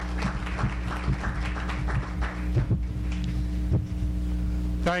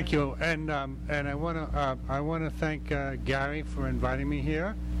Thank you, and I want to thank Gary for inviting me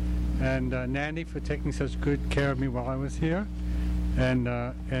here, and Nandy for taking such good care of me while I was here,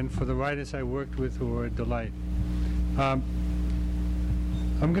 and for the writers I worked with who were a delight. I'm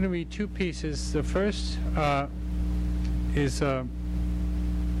going to read two pieces. The first is a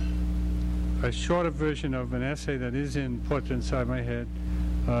shorter version of an essay that is in Portrait Inside My Head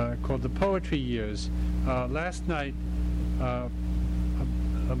called The Poetry Years. Last night,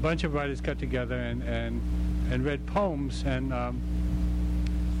 a bunch of writers got together and read poems, and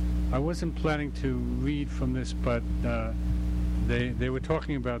I wasn't planning to read from this, but they were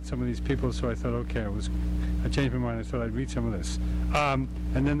talking about some of these people, so I thought, okay, I changed my mind. I thought I'd read some of this. And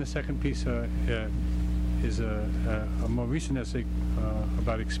then the second piece is a more recent essay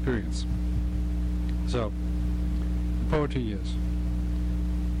about experience. So, Poetry Years.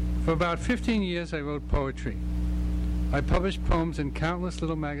 For about 15 years I wrote poetry. I published poems in countless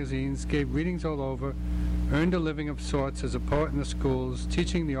little magazines, gave readings all over, earned a living of sorts as a poet in the schools,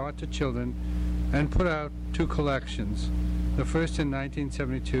 teaching the art to children, and put out two collections, the first in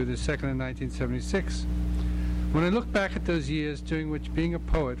 1972, the second in 1976. When I look back at those years during which being a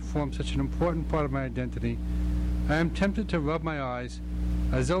poet formed such an important part of my identity, I am tempted to rub my eyes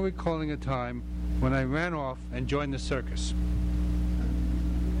as though recalling a time when I ran off and joined the circus.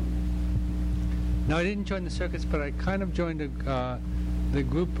 Now, I didn't join the circus, but I kind of joined the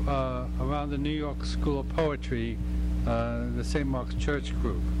group around the New York School of Poetry, the St. Mark's Church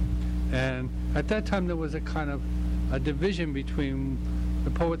group. And at that time, there was a kind of a division between the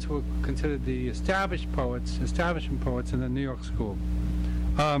poets who were considered the establishment poets, in the New York School.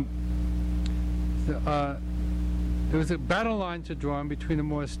 There was a battle line to draw between the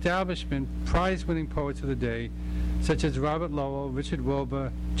more establishment, prize-winning poets of the day, such as Robert Lowell, Richard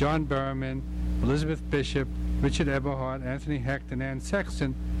Wilbur, John Berryman, Elizabeth Bishop, Richard Eberhard, Anthony Hecht, and Anne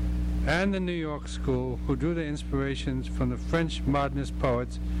Sexton, and the New York School, who drew their inspirations from the French modernist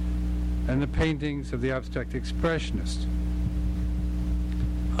poets and the paintings of the abstract expressionists.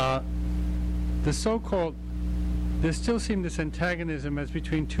 There still seemed this antagonism as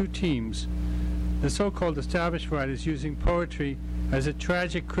between two teams, the so-called established writers using poetry as a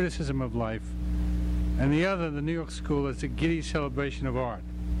tragic criticism of life, and the other, the New York School, as a giddy celebration of art.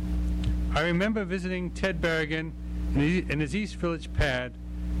 I remember visiting Ted Berrigan in his East Village pad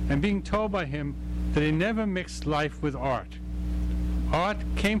and being told by him that he never mixed life with art. Art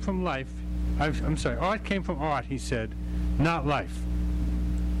came from life, art came from art, he said, not life.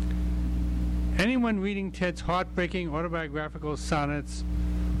 Anyone reading Ted's heartbreaking autobiographical sonnets,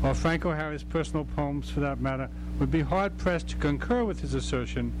 or Frank O'Hara's personal poems for that matter, would be hard-pressed to concur with his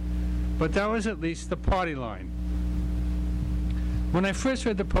assertion, but that was at least the party line. When I first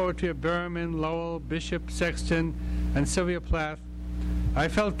read the poetry of Berryman, Lowell, Bishop, Sexton, and Sylvia Plath, I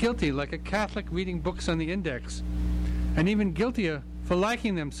felt guilty, like a Catholic reading books on the index, and even guiltier for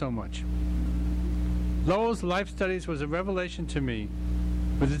liking them so much. Lowell's Life Studies was a revelation to me,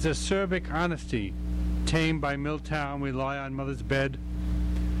 with its acerbic honesty, tamed by Milltown, We Lie on Mother's Bed.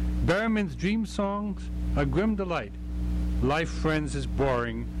 Berryman's Dream Songs, a grim delight. Life, friends, is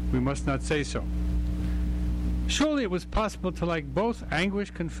boring, we must not say so. Surely it was possible to like both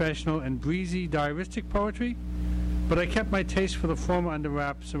anguish confessional and breezy diaristic poetry, but I kept my taste for the former under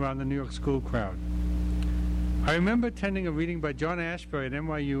wraps around the New York School crowd. I remember attending a reading by John Ashbery at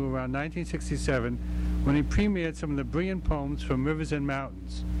NYU around 1967 when he premiered some of the brilliant poems from Rivers and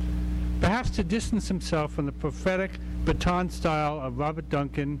Mountains. Perhaps to distance himself from the prophetic baton style of Robert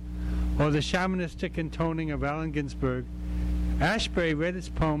Duncan or the shamanistic intoning of Allen Ginsberg, Ashbery read his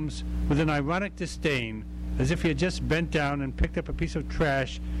poems with an ironic disdain, as if he had just bent down and picked up a piece of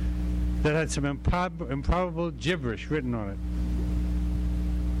trash that had some improbable gibberish written on it.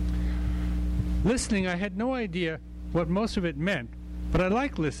 Listening, I had no idea what most of it meant, but I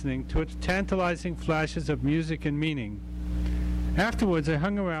liked listening to its tantalizing flashes of music and meaning. Afterwards, I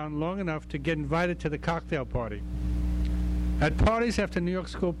hung around long enough to get invited to the cocktail party. At parties after New York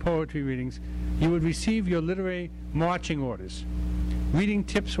School poetry readings, you would receive your literary marching orders. Reading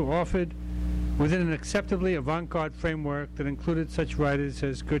tips were offered within an acceptably avant-garde framework that included such writers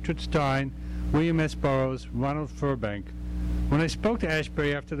as Gertrude Stein, William S. Burroughs, Ronald Furbank. When I spoke to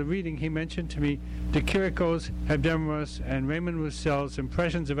Ashbery after the reading, he mentioned to me de Chirico's Hebdomeris and Raymond Roussel's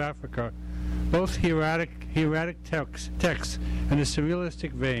Impressions of Africa, both hieratic texts in a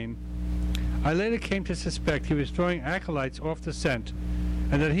surrealistic vein. I later came to suspect he was throwing acolytes off the scent,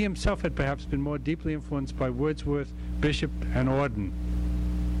 and that he himself had perhaps been more deeply influenced by Wordsworth, Bishop, and Auden.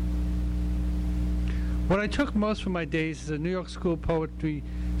 What I took most from my days as a New York School poetry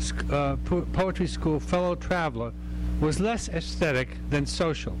school fellow traveler was less aesthetic than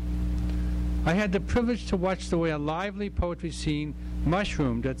social. I had the privilege to watch the way a lively poetry scene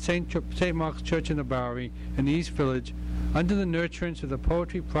mushroomed at St. Mark's Church in the Bowery in the East Village under the nurturance of the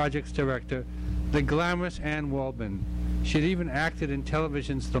Poetry Project's director, the glamorous Anne Waldman. She had even acted in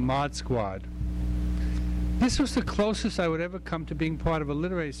television's The Mod Squad. This was the closest I would ever come to being part of a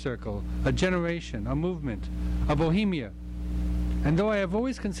literary circle, a generation, a movement, a bohemia. And though I have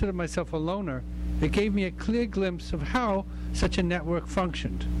always considered myself a loner, it gave me a clear glimpse of how such a network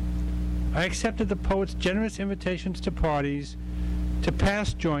functioned. I accepted the poet's generous invitations to parties, to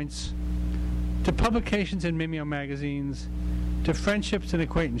past joints, to publications in Mimeo magazines, to friendships and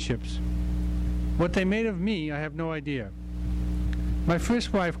acquaintanceships. What they made of me, I have no idea. My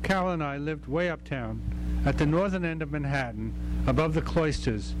first wife, Carol, and I lived way uptown, at the northern end of Manhattan, above the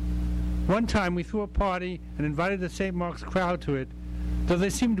cloisters. One time we threw a party and invited the St. Mark's crowd to it, though they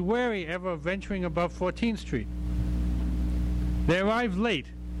seemed wary ever of venturing above 14th Street. They arrived late,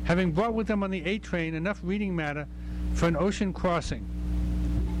 having brought with them on the A train enough reading matter for an ocean crossing.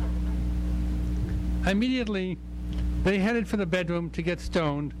 Immediately, they headed for the bedroom to get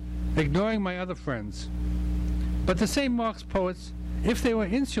stoned, ignoring my other friends. But the St. Mark's poets, if they were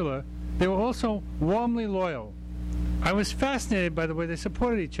insular, they were also warmly loyal. I was fascinated by the way they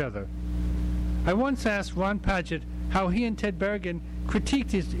supported each other. I once asked Ron Padgett how he and Ted Berrigan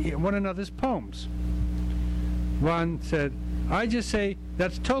critiqued one another's poems. Ron said, "I just say,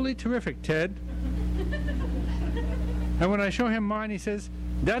 that's totally terrific, Ted." And when I show him mine, he says,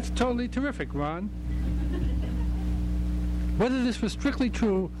 "That's totally terrific, Ron." Whether this was strictly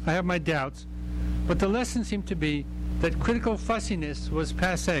true, I have my doubts, but the lesson seemed to be that critical fussiness was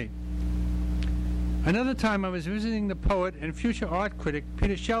passé. Another time I was visiting the poet and future art critic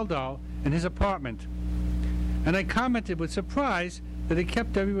Peter Sheldall in his apartment, and I commented with surprise that he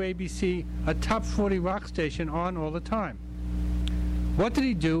kept WABC, a top 40 rock station, on all the time. What did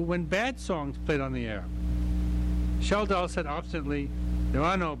he do when bad songs played on the air? Sheldall said obstinately, "There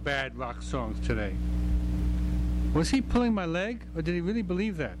are no bad rock songs today." Was he pulling my leg, or did he really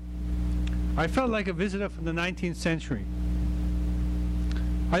believe that? I felt like a visitor from the 19th century.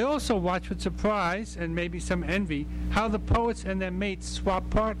 I also watched with surprise, and maybe some envy, how the poets and their mates swapped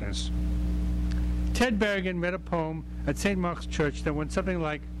partners. Ted Berrigan read a poem at St. Mark's Church that went something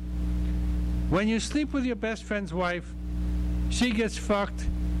like, "When you sleep with your best friend's wife, she gets fucked,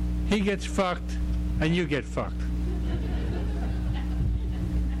 he gets fucked, and you get fucked."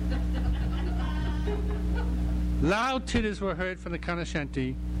 Loud titters were heard from the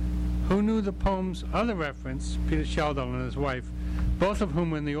cognoscenti, who knew the poem's other reference, Peter Sheldall and his wife, both of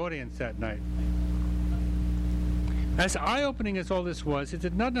whom were in the audience that night. As eye-opening as all this was, it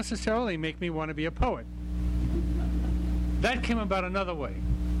did not necessarily make me want to be a poet. That came about another way.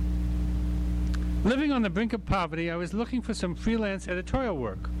 Living on the brink of poverty, I was looking for some freelance editorial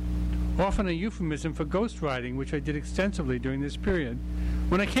work, often a euphemism for ghostwriting, which I did extensively during this period,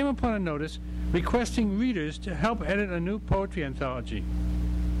 when I came upon a notice requesting readers to help edit a new poetry anthology.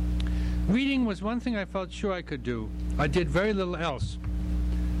 Reading was one thing I felt sure I could do. I did very little else.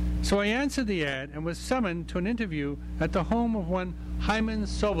 So I answered the ad and was summoned to an interview at the home of one Hyman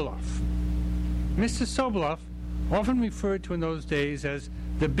Soboleff. Mr. Soboleff, often referred to in those days as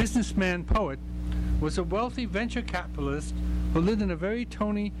the businessman poet, was a wealthy venture capitalist who lived in a very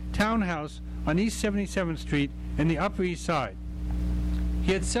tony townhouse on East 77th Street in the Upper East Side.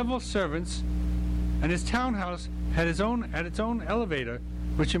 He had several servants, and his townhouse had its own elevator,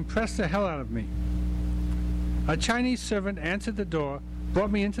 which impressed the hell out of me. A Chinese servant answered the door, brought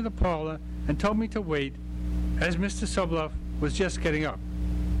me into the parlor, and told me to wait, as Mr. Soboleff was just getting up.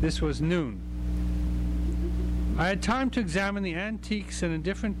 This was noon. I had time to examine the antiques and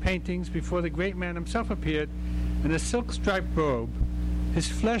indifferent paintings before the great man himself appeared in a silk-striped robe. His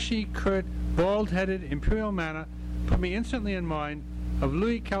fleshy, curt, bald-headed, imperial manner put me instantly in mind of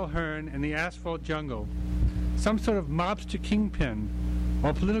Louis Calhern in The Asphalt Jungle, some sort of mobster kingpin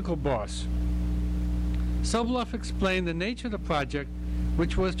or political boss. Soboleff explained the nature of the project,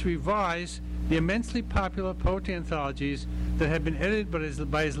 which was to revise the immensely popular poetry anthologies that had been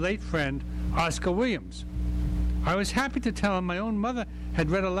edited by his late friend, Oscar Williams. I was happy to tell him my own mother had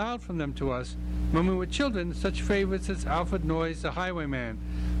read aloud from them to us when we were children, such favorites as Alfred Noyes' The Highwayman.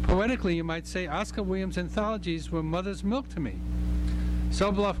 Poetically, you might say Oscar Williams' anthologies were mother's milk to me.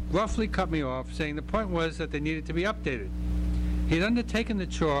 Soboleff gruffly cut me off, saying the point was that they needed to be updated. He had undertaken the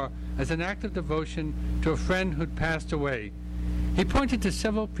chore as an act of devotion to a friend who'd passed away. He pointed to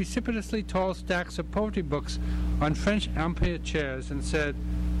several precipitously tall stacks of poetry books on French Empire chairs and said,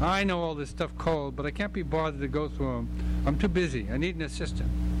 "I know all this stuff cold, but I can't be bothered to go through them. I'm too busy. I need an assistant."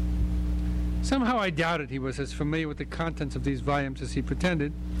 Somehow I doubted he was as familiar with the contents of these volumes as he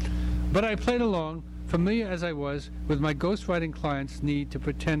pretended, but I played along, familiar as I was with my ghostwriting client's need to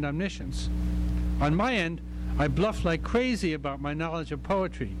pretend omniscience. On my end, I bluffed like crazy about my knowledge of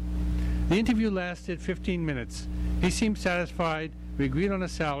poetry. The interview lasted 15 minutes. He seemed satisfied, we agreed on a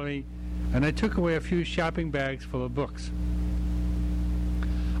salary, and I took away a few shopping bags full of books.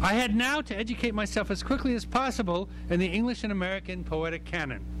 I had now to educate myself as quickly as possible in the English and American poetic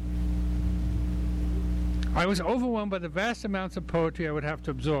canon. I was overwhelmed by the vast amounts of poetry I would have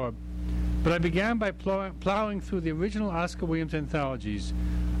to absorb, but I began by plowing through the original Oscar Williams anthologies.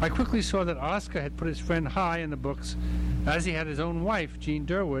 I quickly saw that Oscar had put his friend high in the books, as he had his own wife, Jean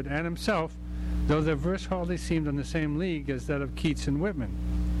Durwood, and himself, though their verse hardly seemed on the same league as that of Keats and Whitman.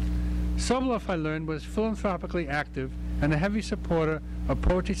 Sobolev, I learned, was philanthropically active and a heavy supporter of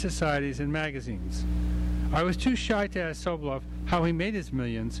poetry societies and magazines. I was too shy to ask Sobolev how he made his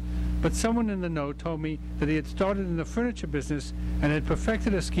millions, but someone in the know told me that he had started in the furniture business and had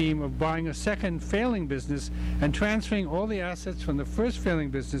perfected a scheme of buying a second failing business and transferring all the assets from the first failing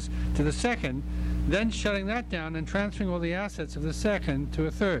business to the second, then shutting that down and transferring all the assets of the second to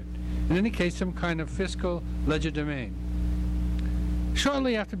a third. In any case, some kind of fiscal legerdemain.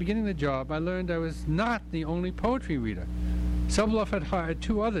 Shortly after beginning the job, I learned I was not the only poetry reader. Sobolev had hired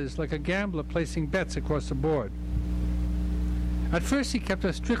two others, like a gambler placing bets across the board. At first, he kept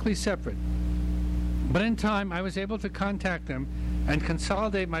us strictly separate, but in time, I was able to contact them and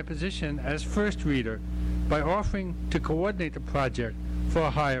consolidate my position as first reader by offering to coordinate the project for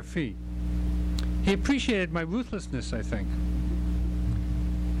a higher fee. He appreciated my ruthlessness, I think.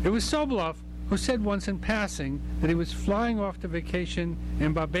 It was Sobolev who said once in passing that he was flying off to vacation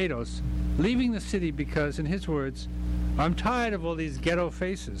in Barbados, leaving the city because, in his words, "I'm tired of all these ghetto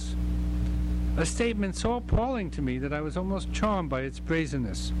faces." A statement so appalling to me that I was almost charmed by its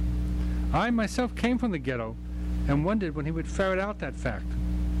brazenness. I myself came from the ghetto and wondered when he would ferret out that fact.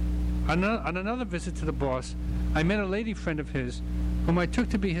 On another visit to the boss, I met a lady friend of his whom I took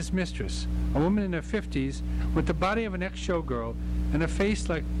to be his mistress, a woman in her 50s with the body of an ex-showgirl and a face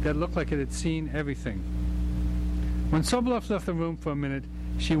that looked like it had seen everything. When Sobolev left the room for a minute,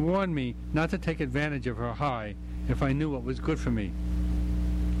 she warned me not to take advantage of her high if I knew what was good for me.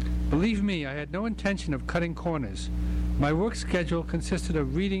 Believe me, I had no intention of cutting corners. My work schedule consisted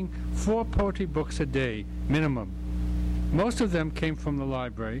of reading 4 poetry books a day, minimum. Most of them came from the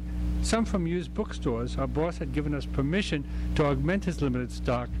library, some from used bookstores. Our boss had given us permission to augment his limited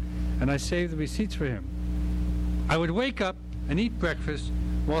stock, and I saved the receipts for him. I would wake up and eat breakfast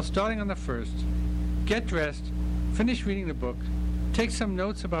while starting on the first, get dressed, finish reading the book, take some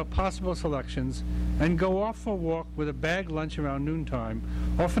notes about possible selections, and go off for a walk with a bag lunch around noontime,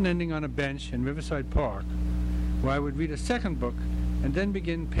 often ending on a bench in Riverside Park, where I would read a second book and then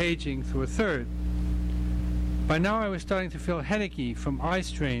begin paging through a third. By now I was starting to feel headachy from eye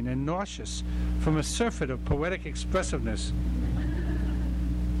strain and nauseous from a surfeit of poetic expressiveness.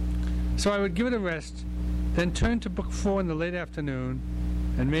 So I would give it a rest, then turn to book 4 in the late afternoon,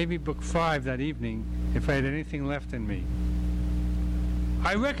 and maybe book 5 that evening if I had anything left in me.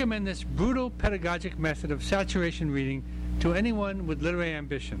 I recommend this brutal pedagogic method of saturation reading to anyone with literary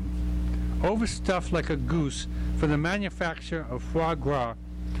ambition. Overstuffed like a goose for the manufacture of foie gras,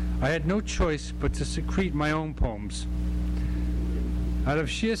 I had no choice but to secrete my own poems. Out of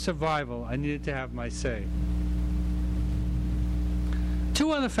sheer survival, I needed to have my say.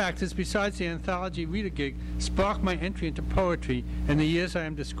 2 other factors besides the anthology reader gig sparked my entry into poetry in the years I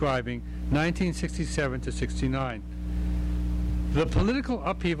am describing, 1967 to 69. The political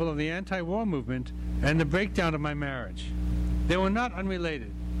upheaval of the anti-war movement and the breakdown of my marriage. They were not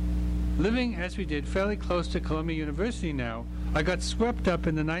unrelated. Living, as we did, fairly close to Columbia University now, I got swept up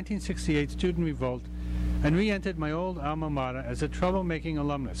in the 1968 student revolt and re-entered my old alma mater as a troublemaking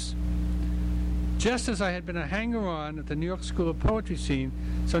alumnus. Just as I had been a hanger-on at the New York School of Poetry scene,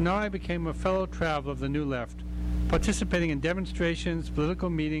 so now I became a fellow traveler of the New Left, participating in demonstrations, political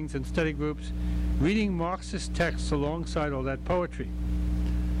meetings, and study groups, reading Marxist texts alongside all that poetry.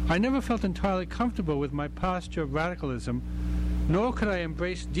 I never felt entirely comfortable with my posture of radicalism, nor could I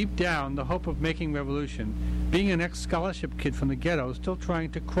embrace deep down the hope of making revolution, being an ex-scholarship kid from the ghetto still trying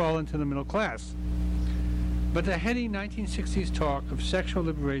to crawl into the middle class. But the heady 1960s talk of sexual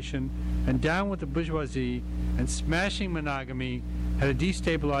liberation and down with the bourgeoisie and smashing monogamy had a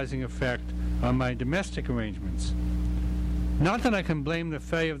destabilizing effect on my domestic arrangements. Not that I can blame the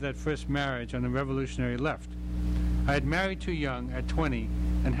failure of that first marriage on the revolutionary left. I had married too young, at 20,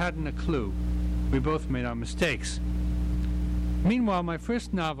 and hadn't a clue. We both made our mistakes. Meanwhile, my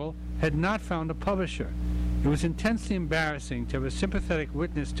first novel had not found a publisher. It was intensely embarrassing to have a sympathetic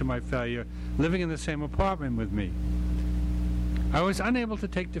witness to my failure living in the same apartment with me. I was unable to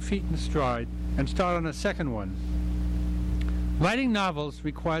take defeat in stride and start on a second one. Writing novels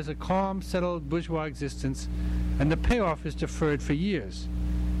requires a calm, settled bourgeois existence, and the payoff is deferred for years.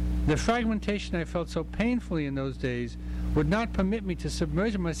 The fragmentation I felt so painfully in those days would not permit me to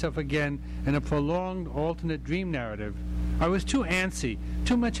submerge myself again in a prolonged alternate dream narrative. I was too antsy,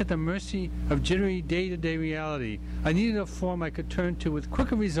 too much at the mercy of jittery day-to-day reality. I needed a form I could turn to with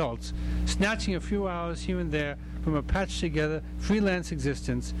quicker results, snatching a few hours here and there from a patched-together freelance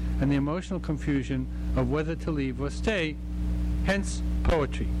existence and the emotional confusion of whether to leave or stay, hence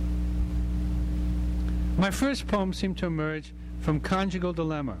poetry. My first poem seemed to emerge from conjugal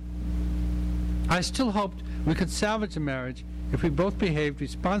dilemma. I still hoped we could salvage the marriage if we both behaved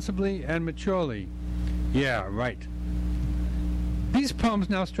responsibly and maturely. Yeah, right. These poems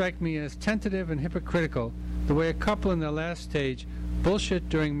now strike me as tentative and hypocritical, the way a couple in their last stage bullshit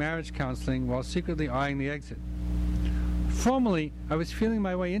during marriage counseling while secretly eyeing the exit. Formally, I was feeling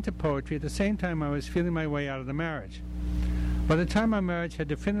my way into poetry at the same time I was feeling my way out of the marriage. By the time my marriage had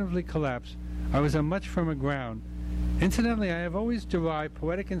definitively collapsed, I was on much firmer ground. Incidentally, I have always derived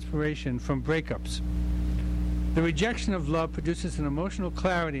poetic inspiration from breakups. The rejection of love produces an emotional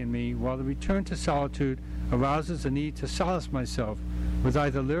clarity in me, while the return to solitude arouses a need to solace myself with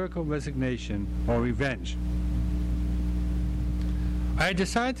either lyrical resignation or revenge. I had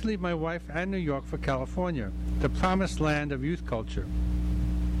decided to leave my wife and New York for California, the promised land of youth culture.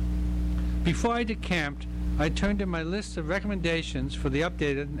 Before I decamped, I turned to my list of recommendations for the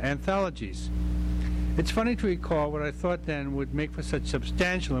updated anthologies. It's funny to recall what I thought then would make for such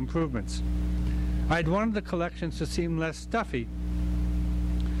substantial improvements. I had wanted the collections to seem less stuffy,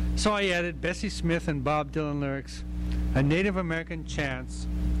 so I added Bessie Smith and Bob Dylan lyrics, a Native American chants,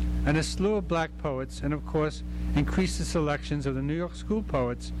 and a slew of black poets, and of course increased the selections of the New York school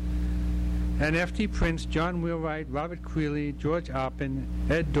poets, and F.T. Prince, John Wheelwright, Robert Creeley, George Oppen,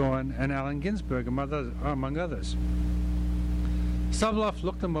 Ed Dorn, and Allen Ginsberg, among others. Subloff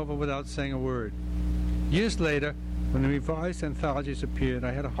looked them over without saying a word. Years later, when the revised anthologies appeared,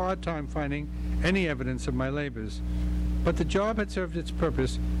 I had a hard time finding any evidence of my labors, but the job had served its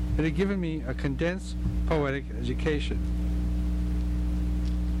purpose. It had given me a condensed poetic education.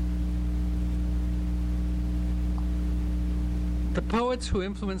 The poets who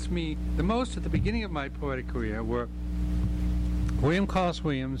influenced me the most at the beginning of my poetic career were William Carlos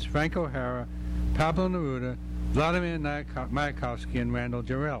Williams, Frank O'Hara, Pablo Neruda, Vladimir Mayakovsky, and Randall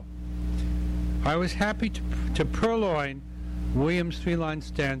Jarrell. I was happy to purloin Williams' three-line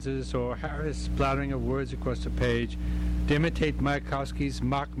stanzas or Harris' splattering of words across the page, to imitate Mayakovsky's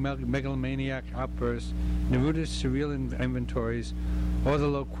mock megalomaniac outbursts, Neruda's surreal inventories, or the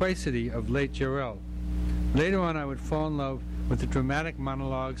loquacity of late Jarrell. Later on, I would fall in love with the dramatic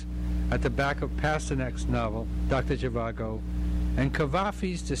monologues at the back of Pasternak's novel, Dr. Zhivago, and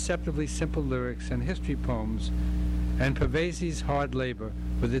Cavafy's deceptively simple lyrics and history poems, and Pavesi's hard labor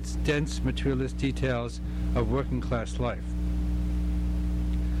with its dense materialist details of working-class life.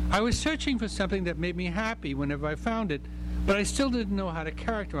 I was searching for something that made me happy whenever I found it, but I still didn't know how to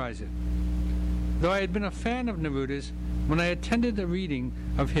characterize it. Though I had been a fan of Neruda's, when I attended a reading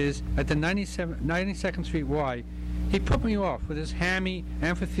of his at the 92nd Street Y, he put me off with his hammy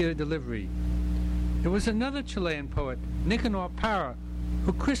amphitheater delivery. It was another Chilean poet, Nicanor Parra,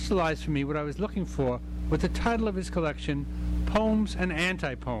 who crystallized for me what I was looking for with the title of his collection, Poems and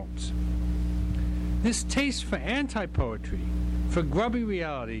Anti-Poems. This taste for anti-poetry, for grubby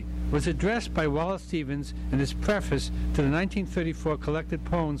reality, was addressed by Wallace Stevens in his preface to the 1934 collected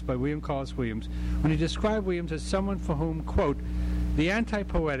poems by William Carlos Williams, when he described Williams as someone for whom, quote, the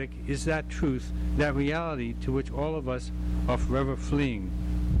anti-poetic is that truth, that reality to which all of us are forever fleeing,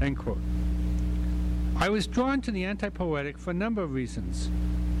 end quote. I was drawn to the anti-poetic for a number of reasons.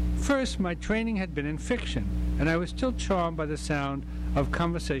 First, my training had been in fiction, and I was still charmed by the sound of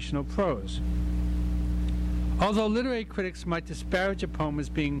conversational prose. Although literary critics might disparage a poem as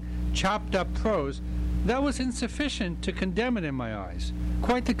being chopped up prose, that was insufficient to condemn it in my eyes.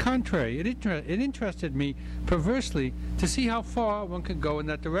 Quite the contrary, it interested me perversely to see how far one could go in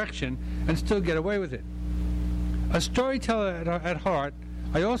that direction and still get away with it. A storyteller at heart,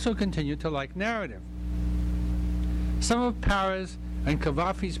 I also continued to like narrative. Some of Parra's and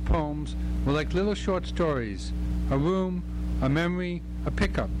Cavafy's poems were like little short stories, a room, a memory, a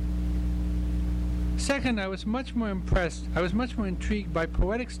pickup. Second, I was much more intrigued by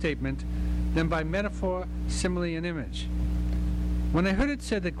poetic statement than by metaphor, simile, and image. When I heard it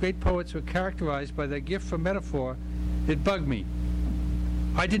said that great poets were characterized by their gift for metaphor, it bugged me.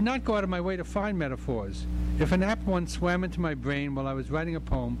 I did not go out of my way to find metaphors. If an apt one swam into my brain while I was writing a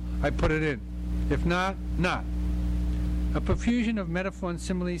poem, I put it in. If not, not. A profusion of metaphor and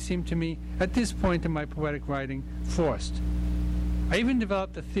simile seemed to me, at this point in my poetic writing, forced. I even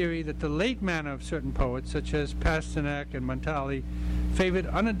developed a theory that the late manner of certain poets, such as Pasternak and Montali, favored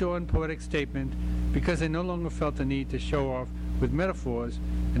unadorned poetic statement because they no longer felt the need to show off with metaphors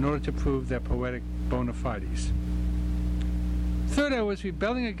in order to prove their poetic bona fides. Third, I was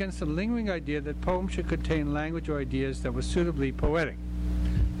rebelling against the lingering idea that poems should contain language or ideas that were suitably poetic.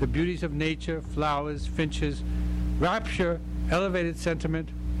 The beauties of nature, flowers, finches, rapture, elevated sentiment.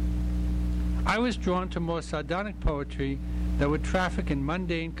 I was drawn to more sardonic poetry that would traffic in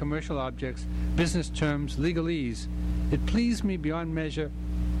mundane commercial objects, business terms, legalese. It pleased me beyond measure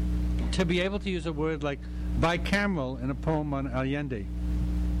to be able to use a word like bicameral in a poem on Allende.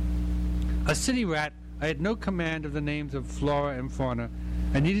 A city rat, I had no command of the names of flora and fauna.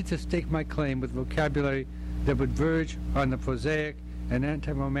 I needed to stake my claim with vocabulary that would verge on the prosaic and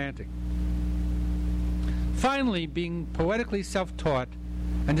anti-romantic. Finally, being poetically self-taught,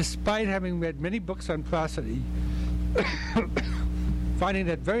 and despite having read many books on prosody, finding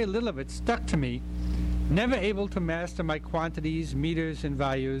that very little of it stuck to me, never able to master my quantities, meters, and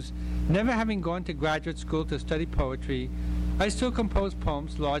values, never having gone to graduate school to study poetry, I still compose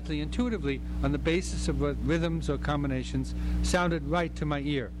poems largely intuitively on the basis of what rhythms or combinations sounded right to my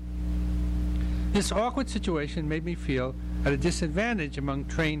ear. This awkward situation made me feel at a disadvantage among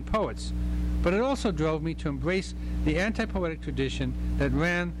trained poets, but it also drove me to embrace the anti-poetic tradition that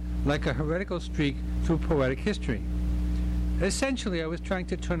ran like a heretical streak through poetic history. Essentially, I was trying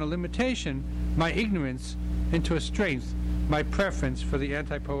to turn a limitation, my ignorance, into a strength, my preference for the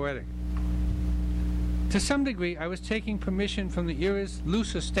anti-poetic. To some degree, I was taking permission from the era's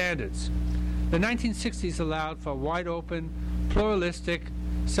looser standards. The 1960s allowed for wide-open, pluralistic,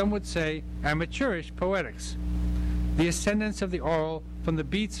 some would say amateurish poetics. The ascendance of the oral, from the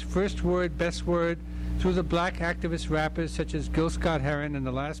Beats' first word, best word, through the black activist rappers such as Gil Scott-Heron and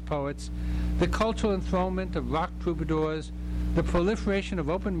the Last Poets, the cultural enthronement of rock troubadours, the proliferation of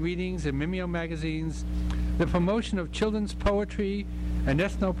open readings in Mimeo magazines, the promotion of children's poetry and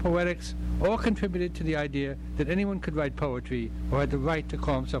ethnopoetics all contributed to the idea that anyone could write poetry or had the right to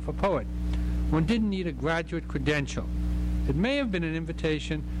call himself a poet. One didn't need a graduate credential. It may have been an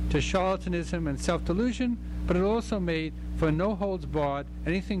invitation to charlatanism and self-delusion, but it also made for a no-holds-barred,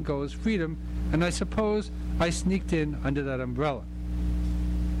 anything-goes freedom, and I suppose I sneaked in under that umbrella.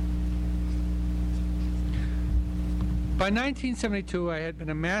 By 1972, I had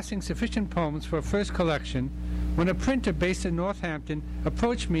been amassing sufficient poems for a first collection when a printer based in Northampton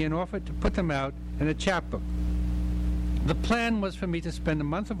approached me and offered to put them out in a chapbook. The plan was for me to spend the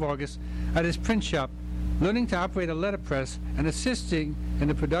month of August at his print shop, learning to operate a letterpress and assisting in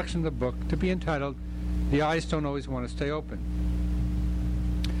the production of the book, to be entitled The Eyes Don't Always Want to Stay Open.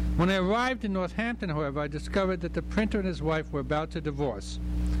 When I arrived in Northampton, however, I discovered that the printer and his wife were about to divorce,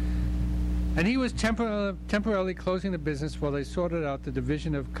 and he was temporarily closing the business while they sorted out the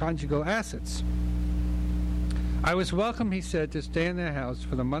division of conjugal assets. I was welcome, he said, to stay in their house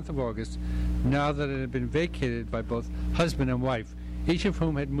for the month of August, now that it had been vacated by both husband and wife, each of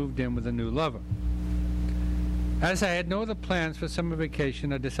whom had moved in with a new lover. As I had no other plans for summer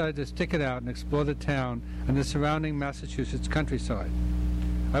vacation, I decided to stick it out and explore the town and the surrounding Massachusetts countryside.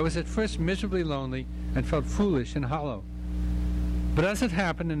 I was at first miserably lonely and felt foolish and hollow. But as it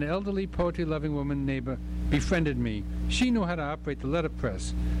happened, an elderly, poetry-loving woman neighbor befriended me. She knew how to operate the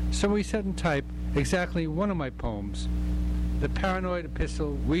letterpress, so we set in type exactly one of my poems, the paranoid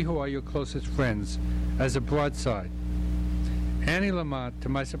epistle, We Who Are Your Closest Friends, as a broadside. Annie Lamott, to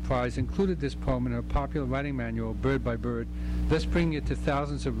my surprise, included this poem in her popular writing manual, Bird by Bird, thus bringing it to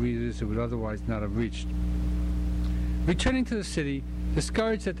thousands of readers who would otherwise not have reached. Returning to the city,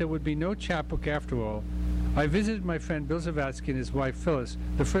 discouraged that there would be no chapbook after all, I visited my friend Bill Zavatsky and his wife Phyllis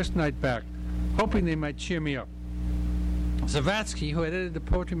the first night back, hoping they might cheer me up. Zavatsky, who had edited the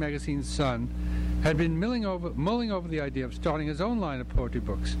poetry magazine Sun, had been mulling over the idea of starting his own line of poetry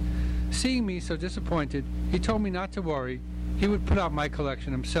books. Seeing me so disappointed, he told me not to worry, he would put out my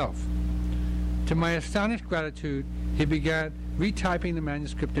collection himself. To my astonished gratitude, he began retyping the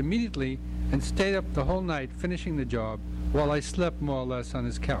manuscript immediately and stayed up the whole night finishing the job while I slept more or less on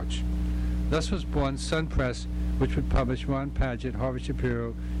his couch. Thus was born Sun Press, which would publish Ron Padgett, Harvey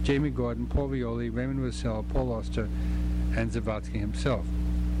Shapiro, Jamie Gordon, Paul Violi, Raymond Roussel, Paul Auster, and Zavatsky himself,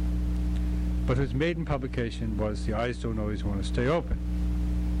 but whose maiden publication was The Eyes Don't Always Want to Stay Open.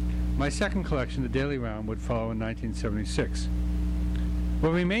 My second collection, The Daily Round, would follow in 1976.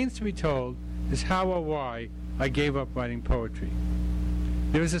 What remains to be told is how or why I gave up writing poetry.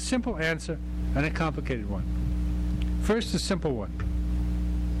 There is a simple answer and a complicated one. First, a simple one.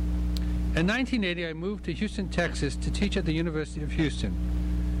 In 1980, I moved to Houston, Texas to teach at the University of Houston.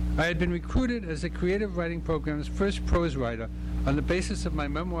 I had been recruited as the creative writing program's first prose writer on the basis of my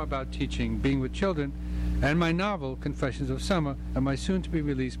memoir about teaching, being with children, and my novel, Confessions of Summer, and my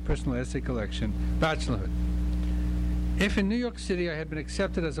soon-to-be-released personal essay collection, Bachelorhood. If in New York City I had been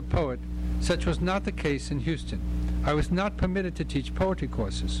accepted as a poet, such was not the case in Houston. I was not permitted to teach poetry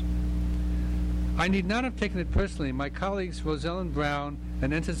courses. I need not have taken it personally. My colleagues Rosalind Brown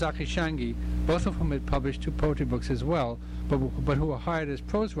and Entezaki Shangi, both of whom had published 2 poetry books as well, but who were hired as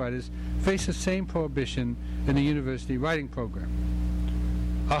prose writers, faced the same prohibition in the university writing program.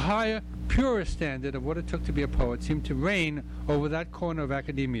 A higher, purer standard of what it took to be a poet seemed to reign over that corner of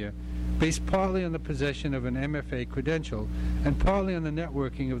academia, based partly on the possession of an MFA credential and partly on the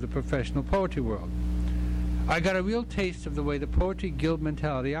networking of the professional poetry world. I got a real taste of the way the poetry guild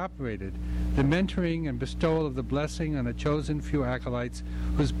mentality operated, the mentoring and bestowal of the blessing on a chosen few acolytes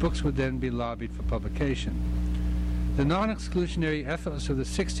whose books would then be lobbied for publication. The non-exclusionary ethos of the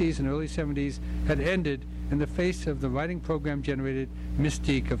 60s and early 70s had ended in the face of the writing program-generated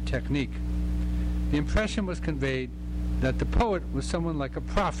mystique of technique. The impression was conveyed that the poet was someone like a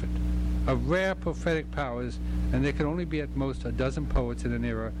prophet, of rare prophetic powers, and there could only be at most a dozen poets in an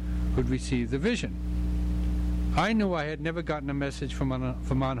era who'd received the vision. I knew I had never gotten a message from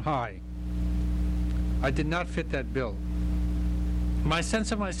on high. I did not fit that bill. My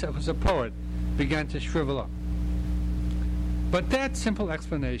sense of myself as a poet began to shrivel up. But that simple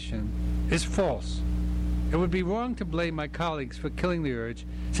explanation is false. It would be wrong to blame my colleagues for killing the urge,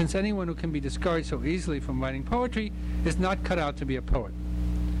 since anyone who can be discouraged so easily from writing poetry is not cut out to be a poet.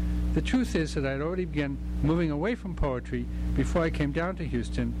 The truth is that I had already begun moving away from poetry before I came down to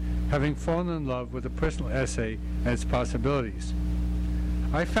Houston, having fallen in love with the personal essay and its possibilities.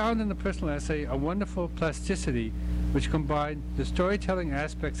 I found in the personal essay a wonderful plasticity which combined the storytelling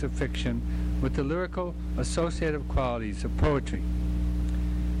aspects of fiction with the lyrical associative qualities of poetry.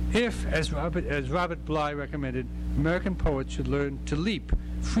 If, as Robert Bly recommended, American poets should learn to leap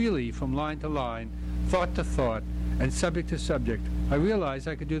freely from line to line, thought to thought, and subject to subject, I realized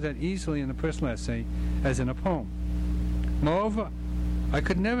I could do that easily in a personal essay as in a poem. Moreover, I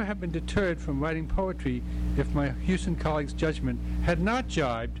could never have been deterred from writing poetry if my Houston colleagues' judgment had not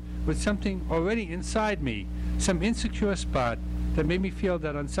jibed with something already inside me, some insecure spot that made me feel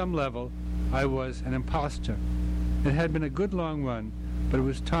that on some level I was an imposter. It had been a good long run, but it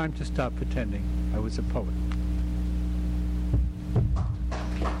was time to stop pretending I was a poet.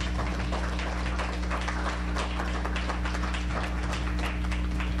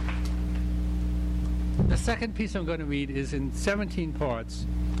 The second piece I'm going to read is in 17 parts,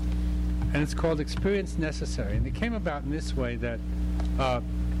 and it's called Experience Necessary. And it came about in this way that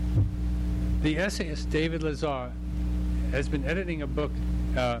the essayist David Lazar has been editing a book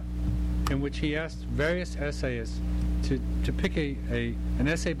in which he asked various essayists to pick an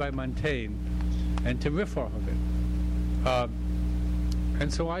essay by Montaigne and to riff off of it.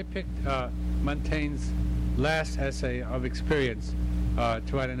 And so I picked Montaigne's last essay of experience to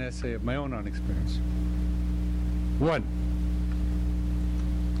write an essay of my own on experience. 1.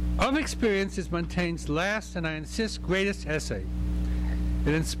 Of Experience is Montaigne's last and, I insist, greatest essay.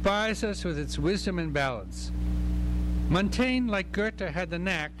 It inspires us with its wisdom and balance. Montaigne, like Goethe, had the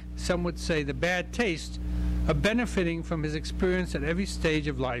knack, some would say the bad taste, of benefiting from his experience at every stage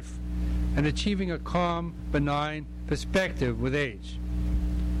of life and achieving a calm, benign perspective with age,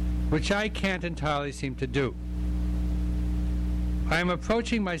 which I can't entirely seem to do. I am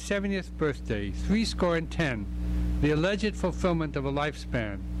approaching my 70th birthday, 70, the alleged fulfillment of a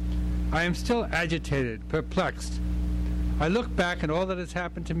lifespan. I am still agitated, perplexed. I look back at all that has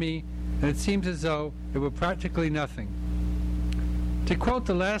happened to me, and it seems as though it were practically nothing. To quote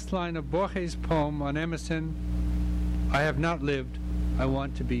the last line of Borges' poem on Emerson, I have not lived, I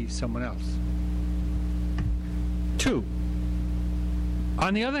want to be someone else. 2.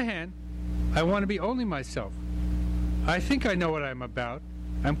 On the other hand, I want to be only myself. I think I know what I'm about.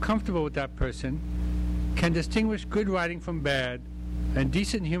 I'm comfortable with that person, can distinguish good writing from bad, and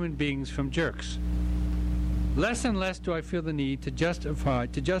decent human beings from jerks. Less and less do I feel the need to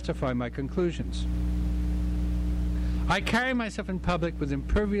justify my conclusions. I carry myself in public with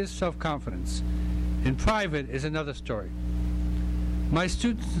impervious self-confidence. In private is another story. My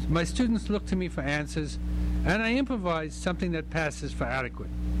students look to me for answers, and I improvise something that passes for adequate.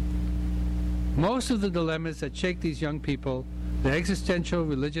 Most of the dilemmas that shake these young people, their existential,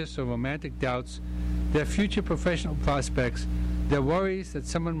 religious, or romantic doubts, their future professional prospects, their worries that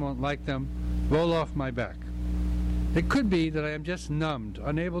someone won't like them, roll off my back. It could be that I am just numbed,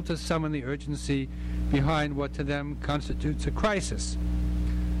 unable to summon the urgency behind what to them constitutes a crisis.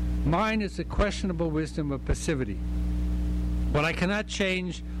 Mine is the questionable wisdom of passivity. What I cannot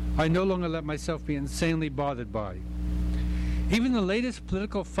change, I no longer let myself be insanely bothered by. Even the latest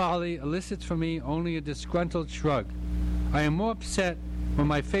political folly elicits from me only a disgruntled shrug. I am more upset when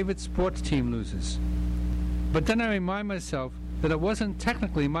my favorite sports team loses. But then I remind myself that it wasn't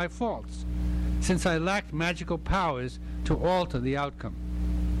technically my fault, since I lacked magical powers to alter the outcome.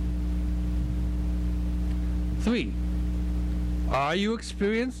 3. Are you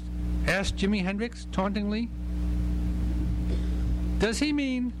experienced? Asked Jimi Hendrix tauntingly. Does he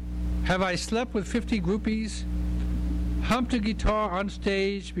mean, have I slept with 50 groupies, humped a guitar on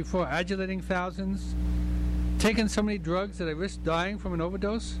stage before adulating thousands, taken so many drugs that I risked dying from an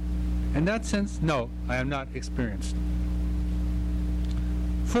overdose? In that sense, no, I am not experienced.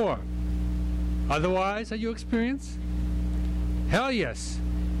 4. Otherwise, are you experienced? Hell yes.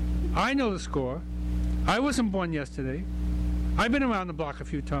 I know the score. I wasn't born yesterday. I've been around the block a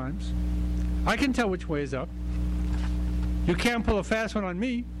few times. I can tell which way is up. You can't pull a fast one on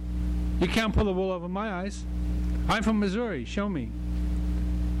me. You can't pull the wool over my eyes. I'm from Missouri. Show me.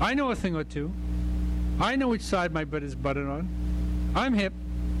 I know a thing or two. I know which side my bread is buttered on. I'm hip.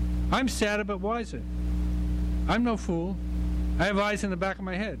 I'm sadder but wiser. I'm no fool. I have eyes in the back of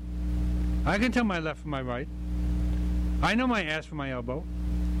my head. I can tell my left from my right. I know my ass from my elbow.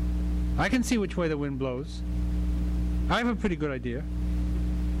 I can see which way the wind blows. I have a pretty good idea.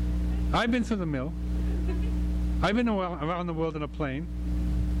 I've been through the mill. I've been around the world in a plane.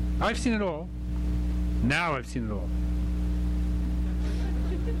 I've seen it all. Now I've seen it all.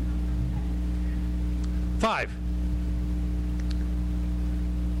 5.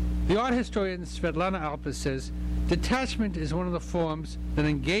 The art historian Svetlana Alpers says, detachment is one of the forms that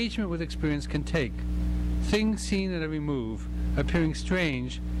engagement with experience can take. Things seen at every move, appearing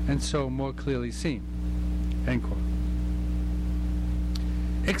strange and so more clearly seen. End quote.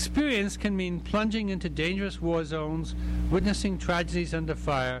 Experience can mean plunging into dangerous war zones, witnessing tragedies under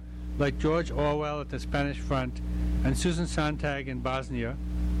fire, like George Orwell at the Spanish front and Susan Sontag in Bosnia,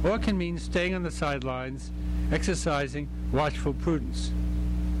 or it can mean staying on the sidelines, exercising watchful prudence.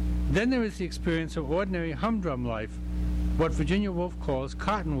 Then there is the experience of ordinary humdrum life, what Virginia Woolf calls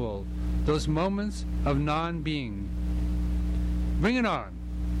cotton wool, those moments of non-being. Bring it on.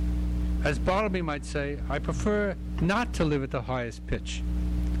 As Bartleby might say, I prefer not to live at the highest pitch.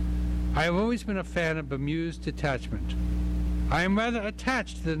 I have always been a fan of bemused detachment. I am rather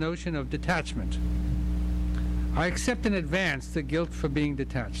attached to the notion of detachment. I accept in advance the guilt for being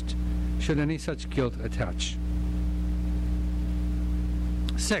detached, should any such guilt attach.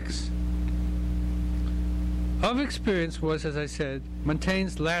 6. Of experience was, as I said,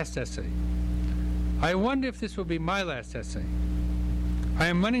 Montaigne's last essay. I wonder if this will be my last essay. I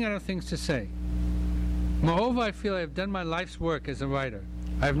am running out of things to say. Moreover, I feel I have done my life's work as a writer.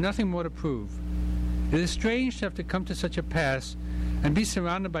 I have nothing more to prove. It is strange to have to come to such a pass and be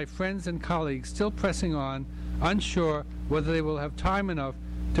surrounded by friends and colleagues still pressing on, unsure whether they will have time enough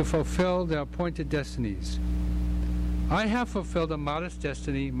to fulfill their appointed destinies. I have fulfilled a modest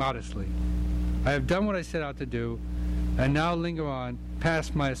destiny modestly. I have done what I set out to do, and now linger on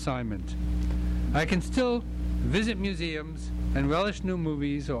past my assignment. I can still visit museums and relish new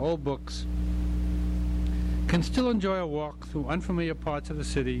movies or old books, can still enjoy a walk through unfamiliar parts of the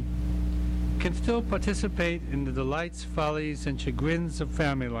city, can still participate in the delights, follies, and chagrins of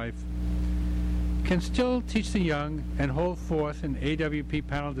family life, can still teach the young and hold forth in AWP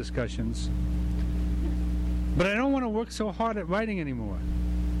panel discussions. But I don't want to work so hard at writing anymore.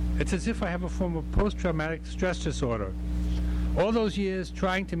 It's as if I have a form of post-traumatic stress disorder. All those years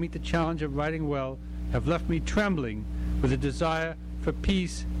trying to meet the challenge of writing well have left me trembling with a desire for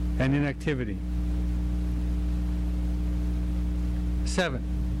peace and inactivity. 7.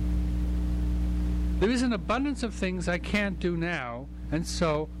 There is an abundance of things I can't do now, and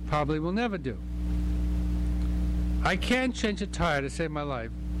so probably will never do. I can't change a tire to save my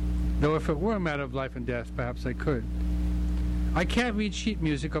life, though if it were a matter of life and death, perhaps I could. I can't read sheet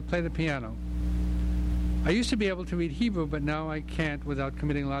music or play the piano. I used to be able to read Hebrew, but now I can't without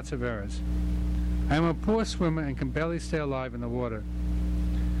committing lots of errors. I am a poor swimmer and can barely stay alive in the water.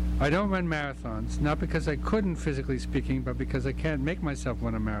 I don't run marathons, not because I couldn't, physically speaking, but because I can't make myself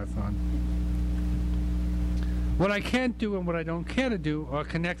run a marathon. What I can't do and what I don't care to do are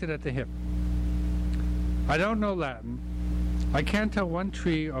connected at the hip. I don't know Latin. I can't tell one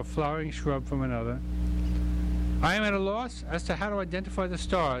tree or flowering shrub from another. I am at a loss as to how to identify the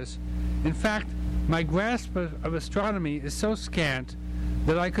stars. In fact, my grasp of astronomy is so scant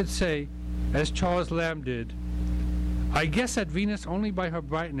that I could say, as Charles Lamb did, I guess at Venus only by her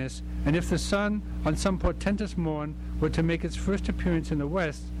brightness, and if the sun on some portentous morn were to make its first appearance in the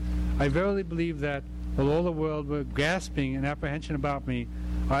west, I verily believe that, while all the world were gasping in apprehension about me,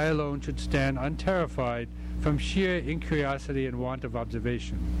 I alone should stand unterrified from sheer incuriosity and want of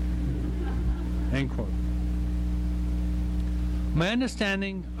observation." End quote. My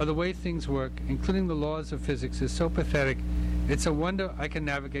understanding of the way things work, including the laws of physics, is so pathetic, it's a wonder I can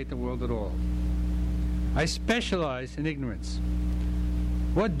navigate the world at all. I specialize in ignorance.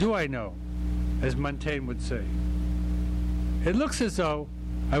 What do I know, as Montaigne would say? It looks as though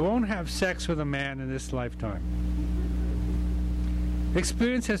I won't have sex with a man in this lifetime.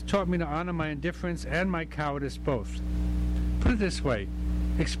 Experience has taught me to honor my indifference and my cowardice both. Put it this way,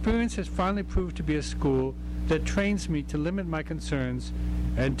 experience has finally proved to be a school that trains me to limit my concerns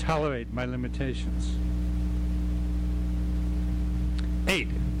and tolerate my limitations. 8.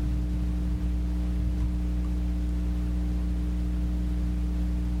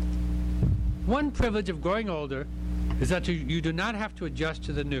 One privilege of growing older is that you do not have to adjust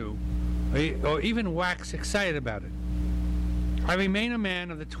to the new, or even wax excited about it. I remain a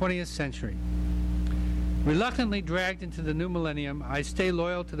man of the 20th century. Reluctantly dragged into the new millennium, I stay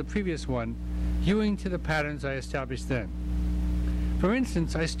loyal to the previous one, hewing to the patterns I established then. For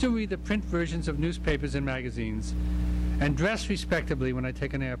instance, I still read the print versions of newspapers and magazines, and dress respectably when I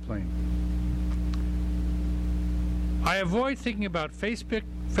take an airplane. I avoid thinking about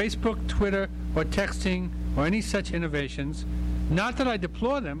Facebook, Twitter, or texting, or any such innovations. Not that I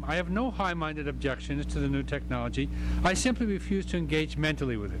deplore them, I have no high-minded objections to the new technology. I simply refuse to engage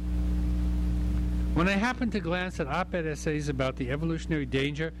mentally with it. When I happen to glance at op-ed essays about the evolutionary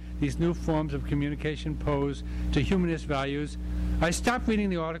danger these new forms of communication pose to humanist values, I stop reading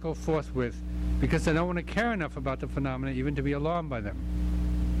the article forthwith because I don't want to care enough about the phenomena even to be alarmed by them.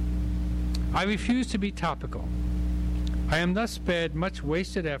 I refuse to be topical. I am thus spared much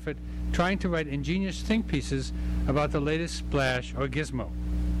wasted effort trying to write ingenious think pieces about the latest splash or gizmo.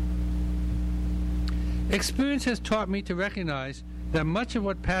 Experience has taught me to recognize that much of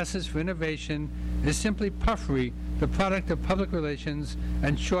what passes for innovation is simply puffery, the product of public relations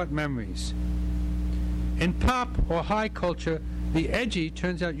and short memories. In pop or high culture, the edgy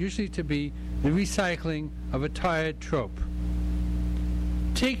turns out usually to be the recycling of a tired trope.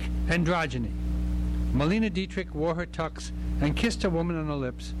 Take androgyny. Marlene Dietrich wore her tux and kissed a woman on the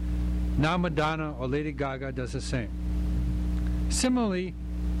lips. Now Madonna or Lady Gaga does the same. Similarly,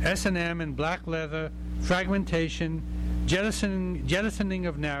 S&M and black leather, fragmentation, jettisoning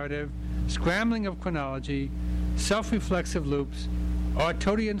of narrative, scrambling of chronology, self-reflexive loops,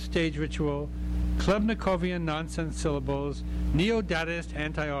 Artodian stage ritual, Klebnikovian nonsense syllables, neo-Dadaist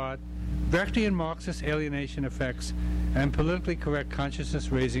anti-art, Brechtian Marxist alienation effects, and politically correct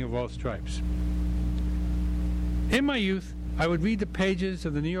consciousness raising of all stripes. In my youth, I would read the pages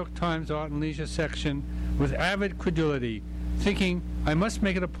of the New York Times Art and Leisure section with avid credulity, thinking I must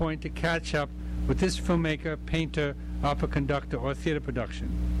make it a point to catch up with this filmmaker, painter, opera conductor, or theater production.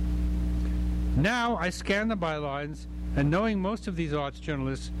 Now I scan the bylines, and knowing most of these arts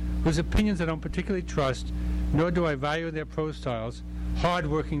journalists, whose opinions I don't particularly trust, nor do I value their prose styles,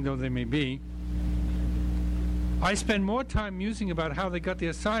 hard-working though they may be, I spend more time musing about how they got the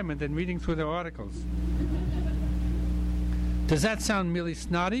assignment than reading through their articles. Does that sound merely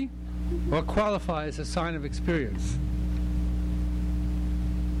snotty, or qualify as a sign of experience?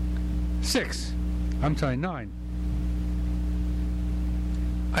 9.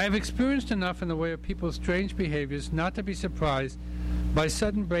 I have experienced enough in the way of people's strange behaviors not to be surprised by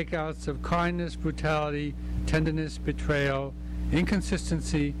sudden breakouts of kindness, brutality, tenderness, betrayal,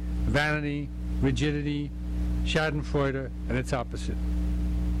 inconsistency, vanity, rigidity, schadenfreude, and its opposite.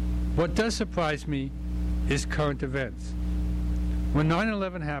 What does surprise me is current events. When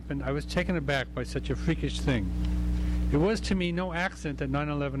 9/11 happened, I was taken aback by such a freakish thing. It was to me no accident that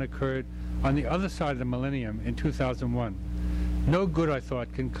 9/11 occurred on the other side of the millennium in 2001. No good, I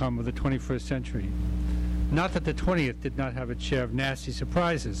thought, can come of the 21st century. Not that the 20th did not have its share of nasty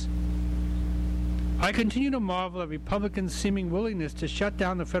surprises. I continue to marvel at Republicans' seeming willingness to shut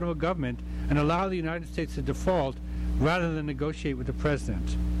down the federal government and allow the United States to default rather than negotiate with the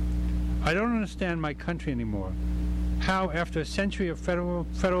president. I don't understand my country anymore. How, after a century of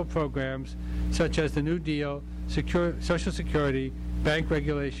federal programs such as the New Deal, Social Security, bank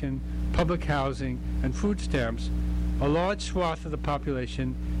regulation, public housing, and food stamps, a large swath of the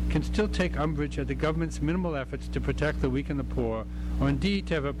population can still take umbrage at the government's minimal efforts to protect the weak and the poor, or indeed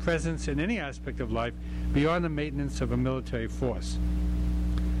to have a presence in any aspect of life beyond the maintenance of a military force.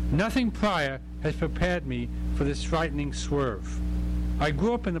 Nothing prior has prepared me for this frightening swerve. I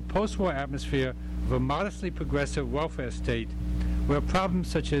grew up in the post-war atmosphere of a modestly progressive welfare state where problems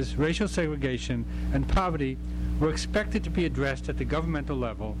such as racial segregation and poverty were expected to be addressed at the governmental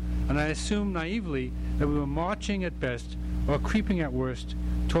level, and I assumed naively that we were marching at best or creeping at worst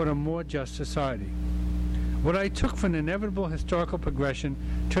toward a more just society. What I took for an inevitable historical progression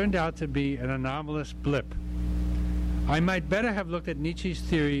turned out to be an anomalous blip. I might better have looked at Nietzsche's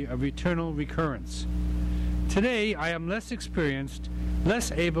theory of eternal recurrence. Today, I am less experienced,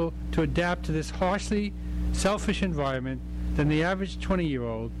 less able to adapt to this harshly selfish environment than the average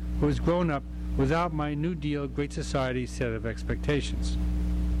 20-year-old who has grown up without my New Deal Great Society set of expectations.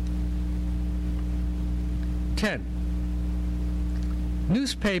 10.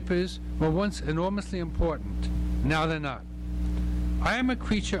 Newspapers were once enormously important. Now they're not. I am a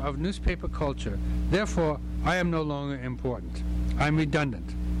creature of newspaper culture. Therefore, I am no longer important. I'm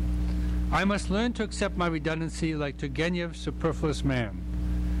redundant. I must learn to accept my redundancy like Turgenev's superfluous man.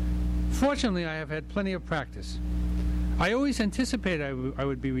 Fortunately, I have had plenty of practice. I always anticipated I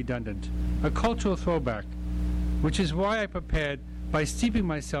would be redundant, a cultural throwback, which is why I prepared by steeping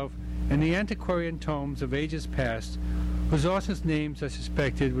myself in the antiquarian tomes of ages past, whose authors' names I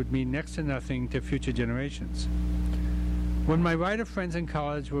suspected would mean next to nothing to future generations. When my writer friends in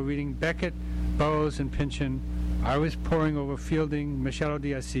college were reading Beckett, Burroughs, and Pynchon, I was poring over Fielding, Machado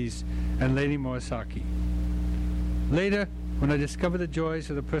de Assis, and Lady Murasaki. Later, when I discovered the joys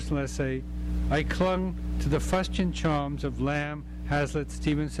of the personal essay, I clung to the fustian charms of Lamb, Hazlitt,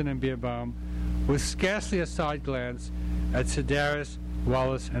 Stevenson, and Bierbaum, with scarcely a side glance at Sedaris,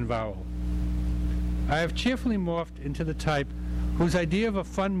 Wallace, and Vowell. I have cheerfully morphed into the type whose idea of a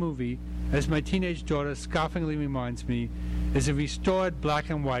fun movie, as my teenage daughter scoffingly reminds me, is a restored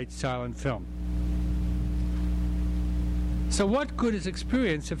black and white silent film. So what good is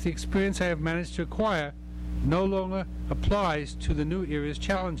experience if the experience I have managed to acquire no longer applies to the new era's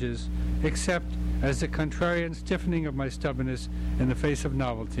challenges, except as the contrarian stiffening of my stubbornness in the face of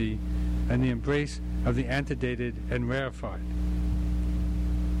novelty and the embrace of the antedated and rarefied?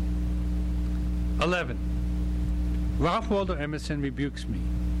 11. Ralph Waldo Emerson rebukes me.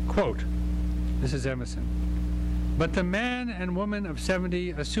 Quote, this is Emerson, "But the man and woman of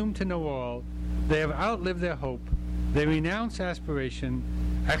 70 assume to know all. They have outlived their hope. They renounce aspiration,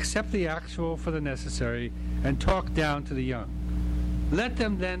 accept the actual for the necessary, and talk down to the young. Let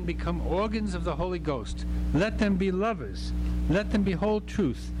them then become organs of the Holy Ghost. Let them be lovers. Let them behold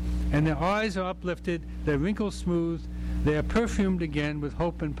truth. And their eyes are uplifted, their wrinkles smoothed, they are perfumed again with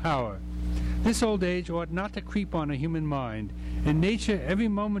hope and power. This old age ought not to creep on a human mind. In nature every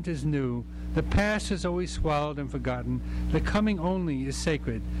moment is new. The past is always swallowed and forgotten. The coming only is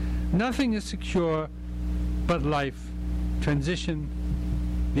sacred. Nothing is secure but life, transition,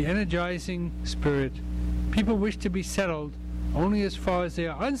 the energizing spirit. People wish to be settled. Only as far as they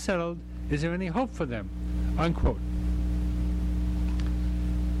are unsettled is there any hope for them." Unquote.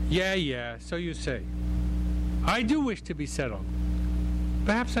 Yeah, so you say. I do wish to be settled.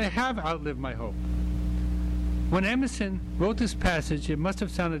 Perhaps I have outlived my hope. When Emerson wrote this passage, it must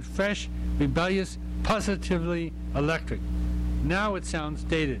have sounded fresh, rebellious, positively electric. Now it sounds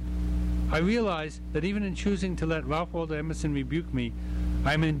dated. I realize that even in choosing to let Ralph Waldo Emerson rebuke me,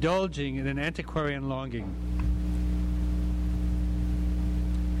 I am indulging in an antiquarian longing.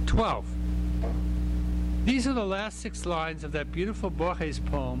 12. These are the last 6 lines of that beautiful Borges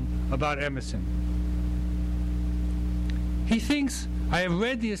poem about Emerson. He thinks, "I have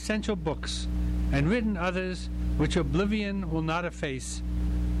read the essential books and written others which oblivion will not efface.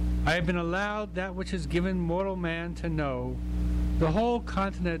 I have been allowed that which is given mortal man to know. The whole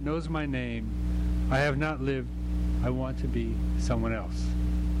continent knows my name. I have not lived. I want to be someone else."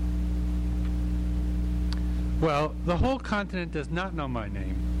 Well, the whole continent does not know my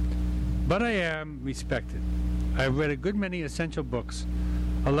name, but I am respected. I have read a good many essential books,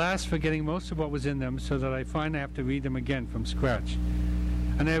 alas, forgetting most of what was in them, so that I find I have to read them again from scratch.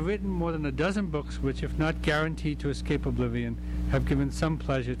 And I have written more than a dozen books which, if not guaranteed to escape oblivion, have given some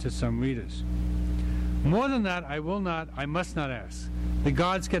pleasure to some readers. More than that, I must not ask. The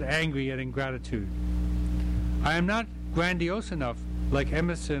gods get angry at ingratitude. I am not grandiose enough, like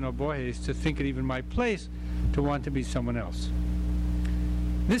Emerson or Borges, to think it even my place to want to be someone else.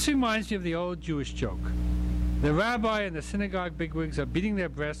 This reminds me of the old Jewish joke. The rabbi and the synagogue bigwigs are beating their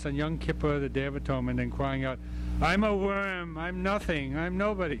breasts on Yom Kippur, the Day of Atonement, and crying out, "I'm a worm, I'm nothing, I'm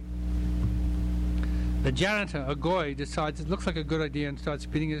nobody." The janitor, a goy, decides it looks like a good idea and starts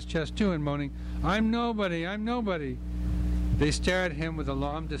beating his chest too and moaning, "I'm nobody, I'm nobody." They stare at him with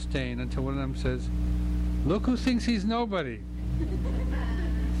alarmed disdain until one of them says, "Look who thinks he's nobody."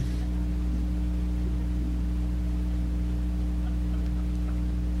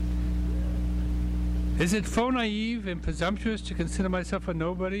 Is it faux naive and presumptuous to consider myself a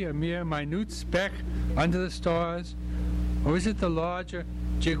nobody, a mere minute speck under the stars? Or is it the larger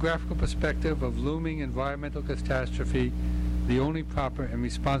geographical perspective of looming environmental catastrophe, the only proper and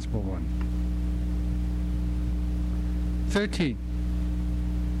responsible one? 13.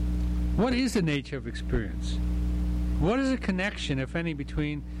 What is the nature of experience? What is the connection, if any,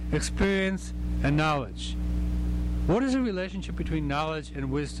 between experience and knowledge? What is the relationship between knowledge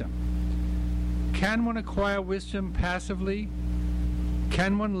and wisdom? Can one acquire wisdom passively?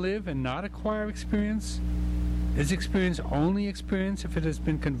 Can one live and not acquire experience? Is experience only experience if it has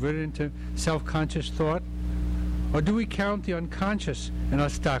been converted into self-conscious thought? Or do we count the unconscious in our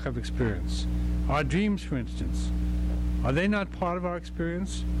stock of experience? Our dreams, for instance, are they not part of our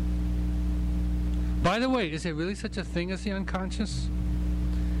experience? By the way, is there really such a thing as the unconscious?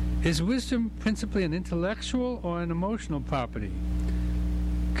 Is wisdom principally an intellectual or an emotional property?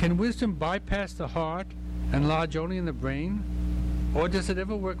 Can wisdom bypass the heart and lodge only in the brain? Or does it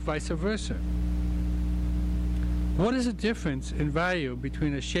ever work vice versa? What is the difference in value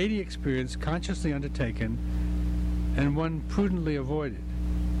between a shady experience consciously undertaken and one prudently avoided?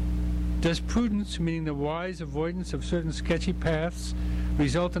 Does prudence, meaning the wise avoidance of certain sketchy paths,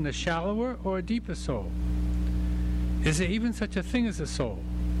 result in a shallower or a deeper soul? Is there even such a thing as a soul?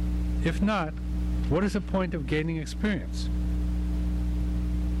 If not, what is the point of gaining experience?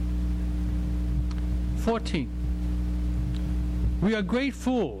 14. We are great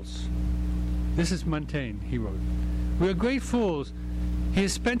fools. This is Montaigne, he wrote. We are great fools. He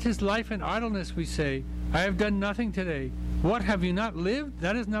has spent his life in idleness, we say. I have done nothing today. What, have you not lived?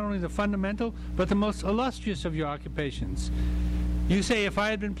 That is not only the fundamental, but the most illustrious of your occupations. You say, if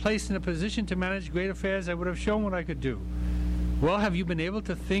I had been placed in a position to manage great affairs, I would have shown what I could do. Well, have you been able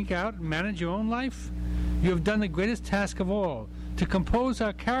to think out and manage your own life? You have done the greatest task of all. To compose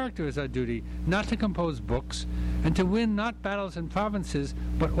our character is our duty, not to compose books, and to win not battles and provinces,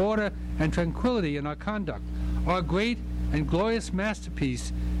 but order and tranquility in our conduct. Our great and glorious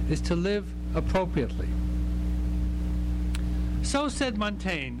masterpiece is to live appropriately. So said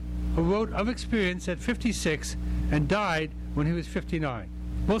Montaigne, who wrote of experience at 56 and died when he was 59.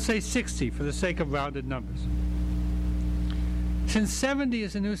 We'll say 60 for the sake of rounded numbers. Since 70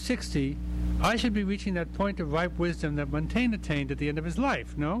 is the new 60, I should be reaching that point of ripe wisdom that Montaigne attained at the end of his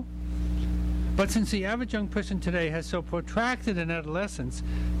life, no? But since the average young person today has so protracted an adolescence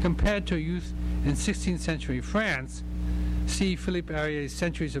compared to a youth in 16th century France, see Philippe Arié's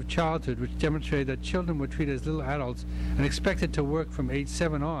Centuries of Childhood, which demonstrated that children were treated as little adults and expected to work from age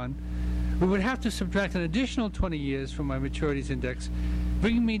 7 on, we would have to subtract an additional 20 years from my maturities index,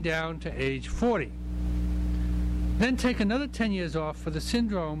 bringing me down to age 40. Then take another 10 years off for the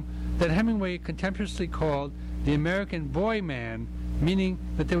syndrome that Hemingway contemptuously called the American boy man, meaning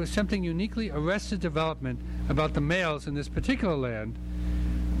that there was something uniquely arrested development about the males in this particular land,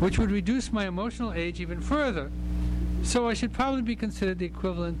 which would reduce my emotional age even further, so I should probably be considered the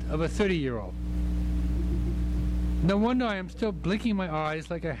equivalent of a 30-year-old. No wonder I am still blinking my eyes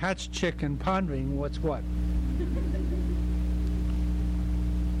like a hatched chick and pondering what's what.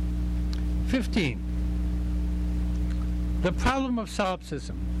 15. The problem of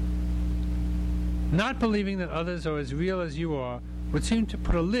solipsism. Not believing that others are as real as you are would seem to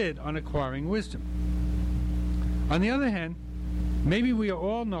put a lid on acquiring wisdom. On the other hand, maybe we are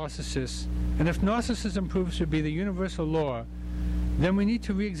all narcissists, and if narcissism proves to be the universal law, then we need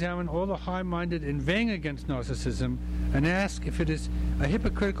to re-examine all the high-minded inveighing against narcissism and ask if it is a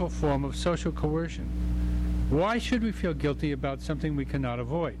hypocritical form of social coercion. Why should we feel guilty about something we cannot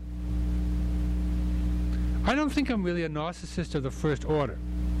avoid? I don't think I'm really a narcissist of the first order.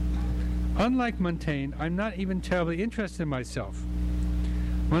 Unlike Montaigne, I'm not even terribly interested in myself.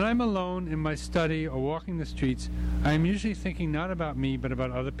 When I'm alone in my study or walking the streets, I am usually thinking not about me but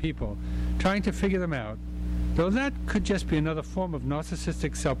about other people, trying to figure them out, though that could just be another form of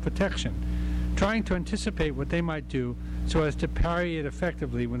narcissistic self-protection, trying to anticipate what they might do so as to parry it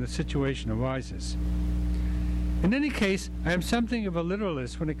effectively when the situation arises. In any case, I am something of a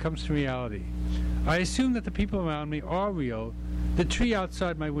literalist when it comes to reality. I assume that the people around me are real, the tree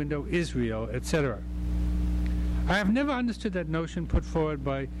outside my window is real, etc. I have never understood that notion put forward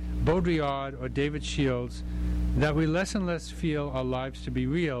by Baudrillard or David Shields that we less and less feel our lives to be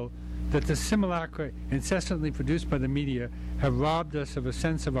real, that the simulacra incessantly produced by the media have robbed us of a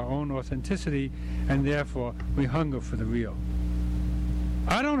sense of our own authenticity, and therefore we hunger for the real.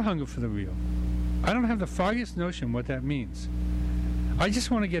 I don't hunger for the real. I don't have the foggiest notion what that means. I just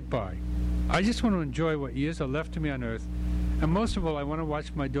want to get by. I just want to enjoy what years are left to me on earth, and most of all, I want to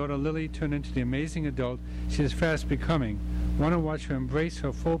watch my daughter Lily turn into the amazing adult she is fast becoming. I want to watch her embrace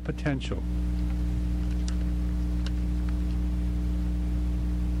her full potential.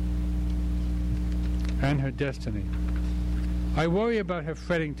 and her destiny. I worry about her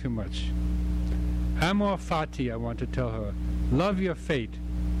fretting too much. Amor fati, I want to tell her. Love your fate,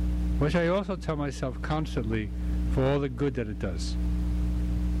 which I also tell myself constantly for all the good that it does.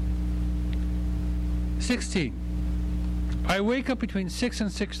 16. I wake up between 6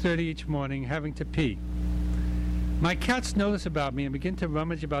 and 6:30 each morning having to pee. My cats know this about me and begin to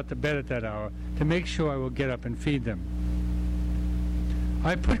rummage about the bed at that hour to make sure I will get up and feed them.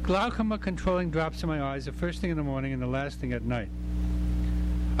 I put glaucoma-controlling drops in my eyes the first thing in the morning and the last thing at night.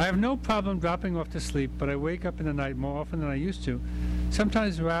 I have no problem dropping off to sleep, but I wake up in the night more often than I used to,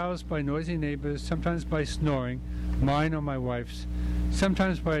 sometimes roused by noisy neighbors, sometimes by snoring, mine or my wife's,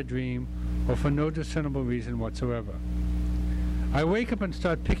 sometimes by a dream, or for no discernible reason whatsoever. I wake up and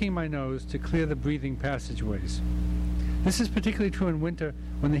start picking my nose to clear the breathing passageways. This is particularly true in winter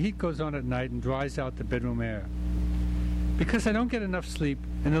when the heat goes on at night and dries out the bedroom air. Because I don't get enough sleep,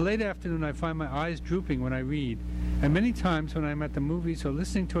 in the late afternoon I find my eyes drooping when I read, and many times when I'm at the movies or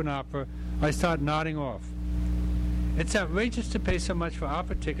listening to an opera, I start nodding off. It's outrageous to pay so much for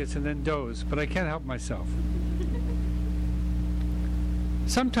opera tickets and then doze, but I can't help myself.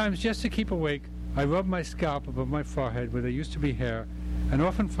 Sometimes, just to keep awake, I rub my scalp above my forehead where there used to be hair, and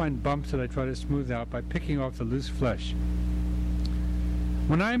often find bumps that I try to smooth out by picking off the loose flesh.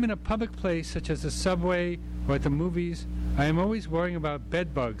 When I am in a public place such as the subway or at the movies, I am always worrying about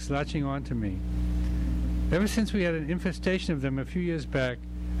bed bugs latching onto me. Ever since we had an infestation of them a few years back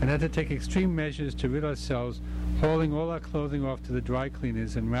and had to take extreme measures to rid ourselves, hauling all our clothing off to the dry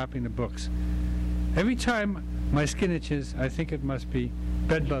cleaners and wrapping the books. Every time my skin itches, I think it must be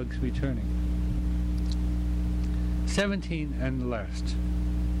bed bugs returning. 17 and last.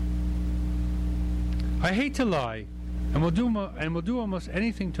 I hate to lie, and will do almost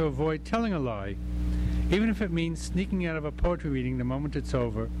anything to avoid telling a lie, even if it means sneaking out of a poetry reading the moment it's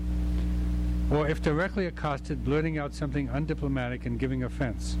over, or if directly accosted, blurting out something undiplomatic and giving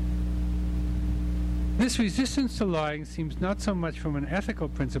offense. This resistance to lying seems not so much from an ethical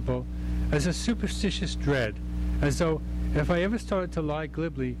principle as a superstitious dread, as though if I ever started to lie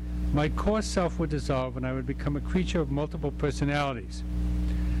glibly, my core self would dissolve and I would become a creature of multiple personalities.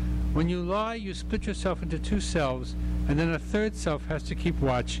 When you lie, you split yourself into two selves, and then a third self has to keep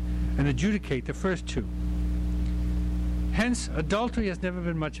watch and adjudicate the first two. Hence, adultery has never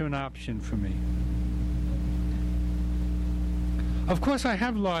been much of an option for me. Of course, I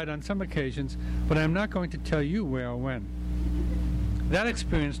have lied on some occasions, but I am not going to tell you where or when. That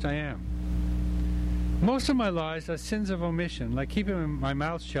experienced I am. Most of my lies are sins of omission, like keeping my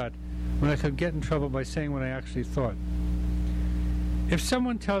mouth shut when I could get in trouble by saying what I actually thought. If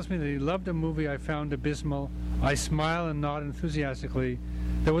someone tells me that he loved a movie I found abysmal, I smile and nod enthusiastically,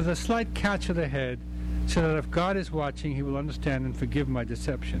 though with a slight catch of the head, so that if God is watching, he will understand and forgive my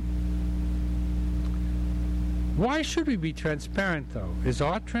deception. Why should we be transparent, though? Is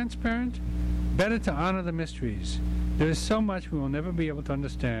art transparent? Better to honor the mysteries. There is so much we will never be able to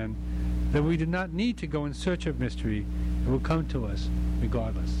understand that we do not need to go in search of mystery. It will come to us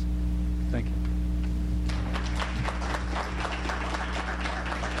regardless. Thank you.